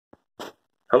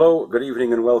Hello, good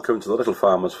evening and welcome to the Little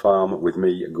Farmer's Farm with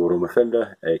me, Guru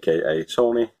Mafinda, aka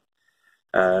Tony.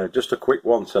 Just a quick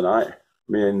one tonight.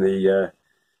 Me and the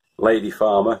lady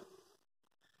farmer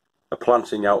are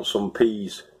planting out some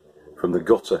peas from the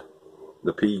gutter,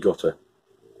 the pea gutter.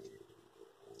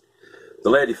 The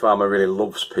lady farmer really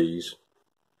loves peas,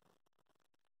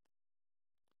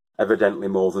 evidently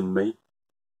more than me.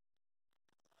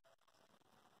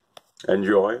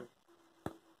 Enjoy.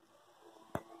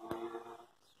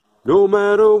 No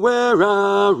matter where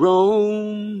I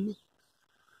roam,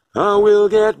 I will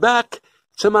get back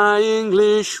to my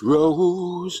English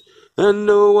rose, and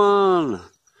no one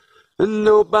and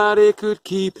nobody could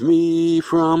keep me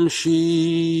from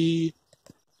she.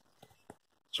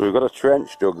 So we've got a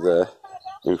trench dug there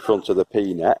in front of the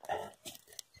pea net,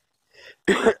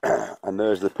 and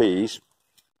there's the peas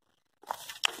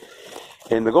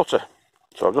in the gutter.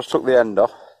 So I've just took the end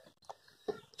off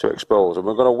to expose them.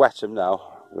 We're going to wet them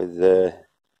now with the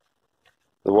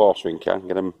watering can,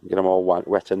 get them all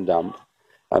wet and damp,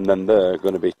 and then they're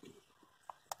going to be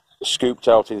scooped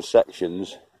out in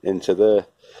sections into there.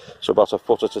 So about a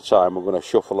foot at a time, we're going to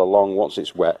shuffle along. Once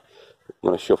it's wet,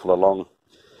 we're going to shuffle along.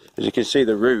 As you can see,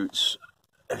 the roots,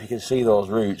 if you can see those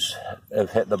roots,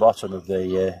 have hit the bottom of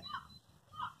the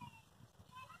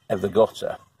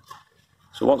gutter.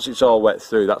 So once it's all wet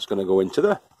through, that's going to go into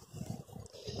there.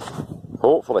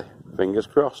 Hopefully, fingers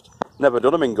crossed. Never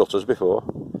done them in gutters before,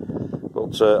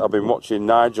 but I've been watching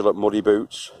Nigel at Muddy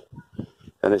Boots,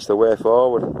 and it's the way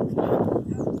forward.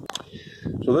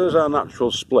 So there's our natural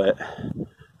split,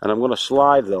 and I'm going to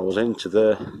slide those into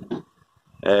the.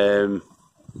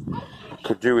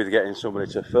 Could do with getting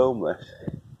somebody to film this.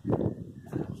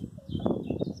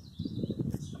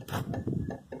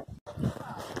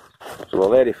 So the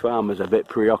lady farmer's a bit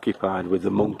preoccupied with the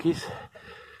monkeys,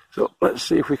 so let's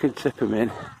see if we can tip them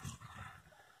in.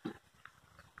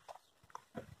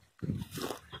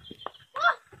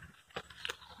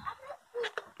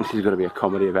 This is going to be a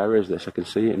comedy of errors, this, I can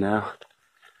see it now.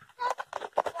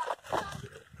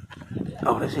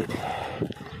 Oh, is it?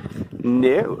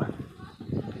 No.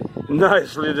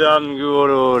 Nicely done,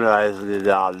 Guru, nicely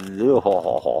done.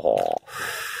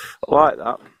 Like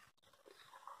that.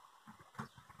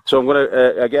 So I'm going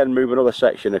to, again, move another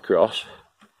section across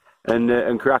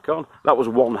and crack on. That was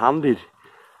one-handed.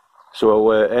 So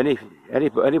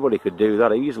anybody could do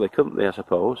that easily, couldn't they, I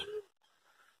suppose?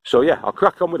 So yeah, I'll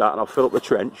crack on with that and I'll fill up the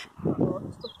trench.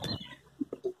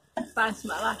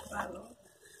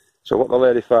 So what the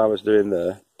lady farmer's doing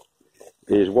there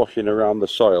is washing around the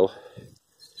soil,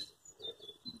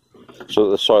 so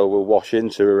that the soil will wash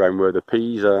into around where the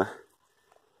peas are,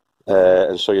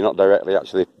 and so you're not directly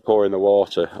actually pouring the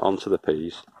water onto the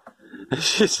peas.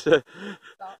 She's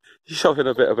having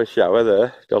a bit of a shower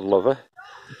there, God love her.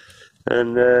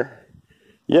 And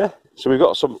yeah, so we've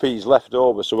got some peas left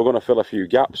over, so we're going to fill a few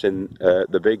gaps in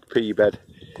the big pea bed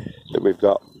that we've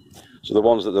got. So the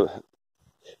ones that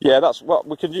yeah, that's what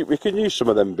we can use some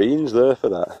of them beans there for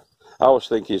that. I was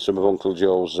thinking some of Uncle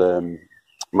Joe's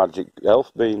magic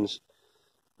elf beans.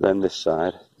 Then this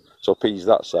side, so peas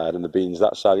that side and the beans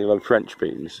that side. You know, French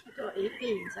beans. I don't eat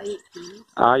beans. I eat peas.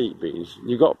 I eat beans.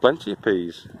 You got plenty of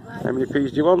peas. How many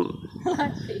peas do you want? I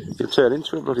like peas. You'll turn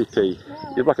into a bloody pea.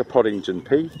 No. You're like a Poddington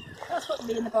pea. That's what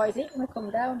me and the boys eat when we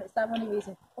come down. It's that one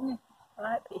reason for coming. I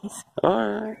like peas.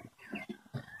 Alright.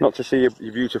 Not to see your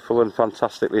beautiful and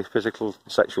fantastically physical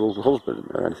sexual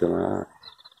husband or anything like that.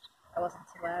 I wasn't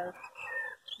aware of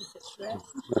the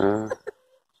situation.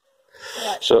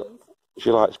 So peas. She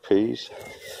likes peas.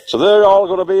 So they're all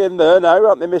going to be in there now,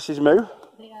 aren't they, Mrs. Moo?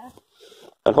 Yeah.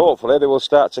 And hopefully they will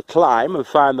start to climb and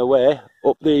find their way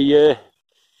up the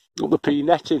pea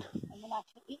netting.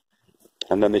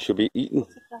 And then they should be eaten.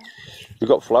 We've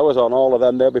got flowers on all of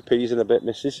them. There'll be peas in a bit,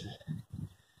 Mrs.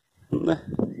 Isn't there?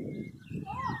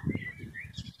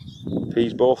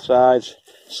 Peas both sides.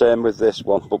 Same with this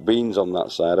one, but beans on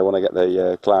that side. I want to get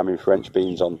the climbing French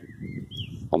beans on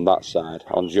that side,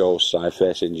 on Joe's side,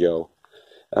 facing Joe.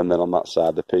 And then on that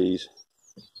side, the peas.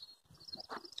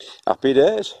 Happy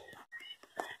days.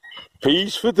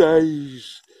 Peas for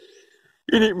days.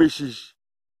 Innit, Mrs?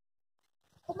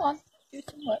 Come on, do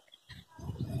some work.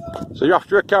 So you're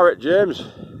after a carrot, James?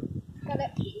 Got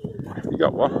it. You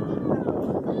got one?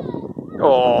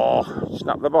 Oh,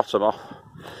 snap the bottom off.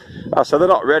 So they're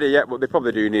not ready yet, but they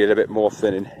probably do need a bit more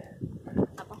thinning.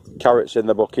 Carrots in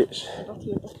the buckets.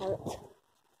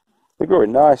 They're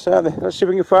growing nice, aren't they? Let's see if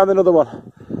we can find another one.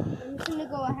 I'm just going to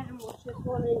go ahead and watch this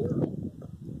one.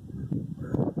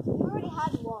 We already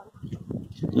had one.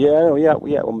 Yeah, I know, yeah,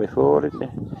 we had one before, didn't we?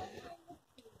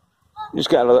 Just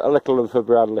get a little one for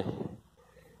Bradley.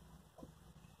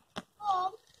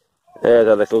 Here's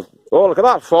a little... Oh, look at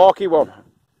that forky one.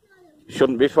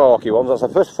 Shouldn't be forky ones. That's the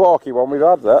first forky one we've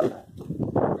had, that.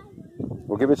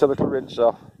 We'll give it a little rinse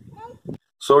off.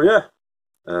 So, yeah.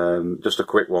 Just a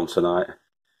quick one tonight.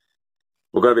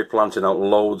 We're going to be planting out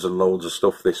loads and loads of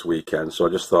stuff this weekend, so I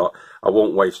just thought I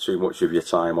won't waste too much of your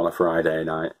time on a Friday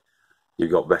night.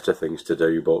 You've got better things to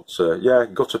do, but yeah,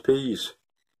 gutter peas.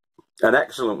 An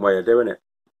excellent way of doing it.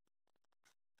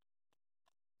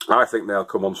 I think they'll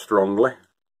come on strongly,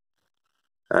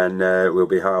 and we'll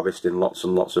be harvesting lots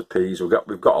and lots of peas. We've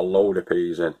got a load of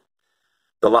peas in.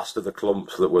 The last of the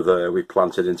clumps that were there, we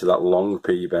planted into that long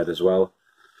pea bed as well,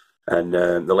 and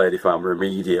the lady farmer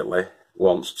immediately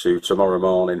wants to, tomorrow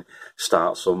morning,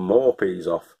 start some more peas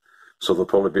off. So there'll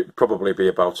probably be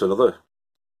about another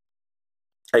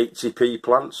 80 pea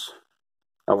plants,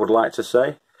 I would like to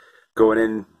say, going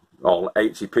in, or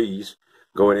 80 peas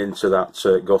going into that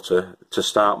gutter to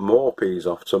start more peas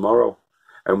off tomorrow.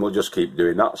 And we'll just keep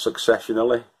doing that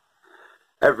successionally.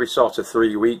 Every sort of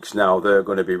 3 weeks now, they're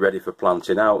going to be ready for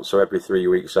planting out. So every 3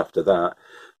 weeks after that,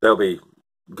 they'll be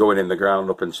going in the ground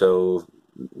up until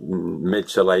mid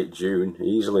to late June,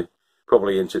 easily,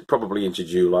 probably into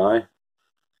July,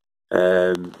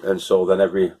 and so then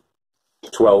every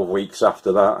 12 weeks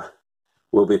after that,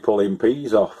 we'll be pulling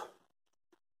peas off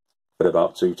for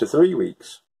about 2 to 3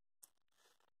 weeks.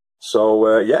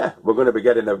 So yeah, we're going to be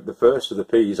getting the first of the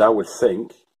peas, I would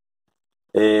think,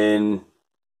 in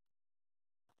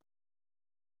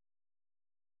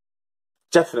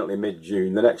definitely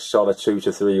mid-June. The next sort of 2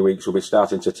 to 3 weeks, we'll be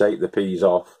starting to take the peas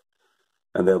off,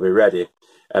 and they'll be ready.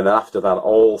 And then after that,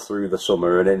 all through the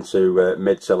summer and into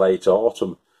mid to late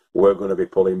autumn, we're going to be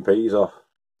pulling peas off.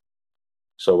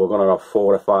 So we're going to have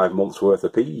 4 or 5 months worth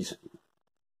of peas.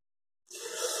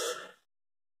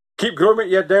 Keep growing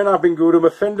it, yeah, down. I've been Guru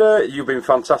Mafinda. You've been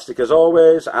fantastic as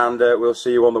always, and we'll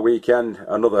see you on the weekend.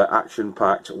 Another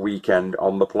action-packed weekend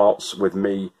on the plots with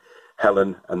me,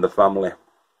 Helen, and the family.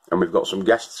 And we've got some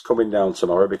guests coming down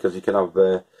tomorrow, because you can have,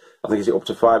 I think, is it up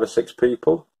to 5 or 6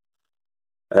 people?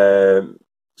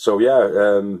 So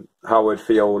yeah, Howard,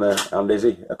 Fiona and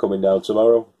Izzy are coming down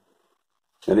tomorrow.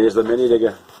 And here's the mini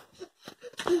digger.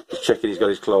 Just checking he's got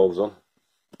his clothes on.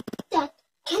 Dad,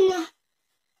 can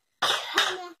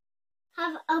I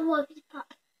have a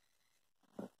lollipop?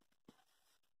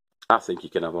 I think you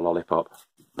can have a lollipop.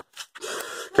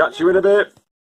 Catch you in a bit.